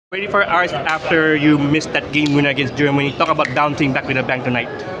24 hours after you missed that game win against Germany, talk about bouncing back with a bang tonight.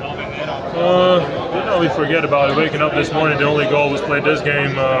 We forget about it. Waking up this morning, the only goal was play this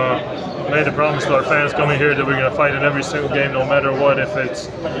game. Made a promise to our fans coming here that we're going to fight in every single game, no matter what. If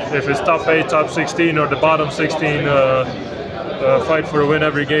it's top 8, top 16, or the bottom 16, fight for a win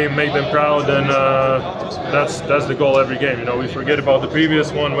every game, make them proud, and that's the goal every game. We forget about the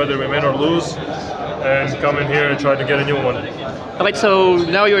previous one, whether we win or lose, and come in here and try to get a new one. Alright, so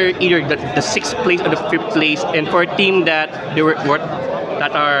now you're either the 6th place or the 5th place, and for a team that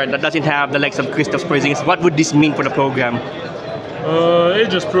doesn't have the likes of Christoph Porzingis, what would this mean for the program?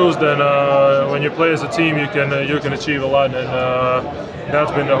 It just proves that when you play as a team, you can achieve a lot, and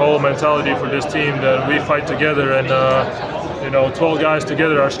that's been the whole mentality for this team, that we fight together, and 12 guys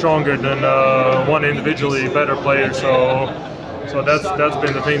together are stronger than one individually better player. So that's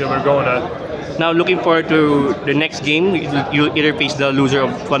been the thing that we're going at. Now, looking forward to the next game, you either face the loser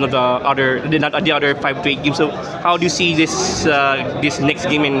of one of the other 5 to 8 games. So, how do you see this next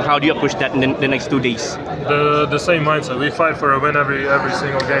game, and how do you approach that in the next 2 days? The same mindset. We fight for a win every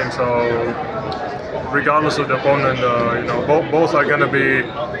single game. So, regardless of the opponent, both are going to be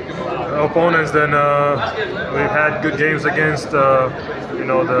opponents. Then we've had good games against, the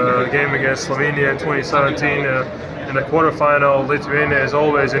game against Slovenia in 2017. In the quarterfinal, Lithuania is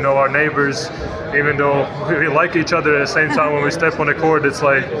always, our neighbors. Even though we like each other, at the same time, when we step on the court, it's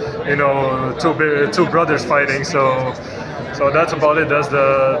like, two brothers fighting. So that's about it. That's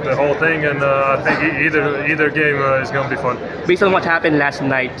the whole thing, and I think either game is going to be fun. Based on what happened last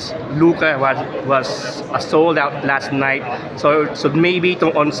night, Luka was sold out last night. So maybe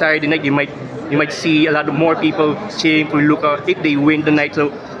on Saturday night you might see a lot more people cheering for Luka if they win tonight.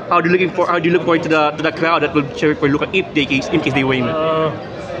 So how do you look forward to the crowd that will cheer for Luka in case they win?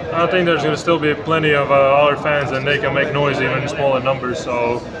 I think there's going to still be plenty of our fans, and they can make noise even in smaller numbers.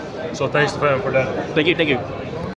 So thanks to them for that. Thank you.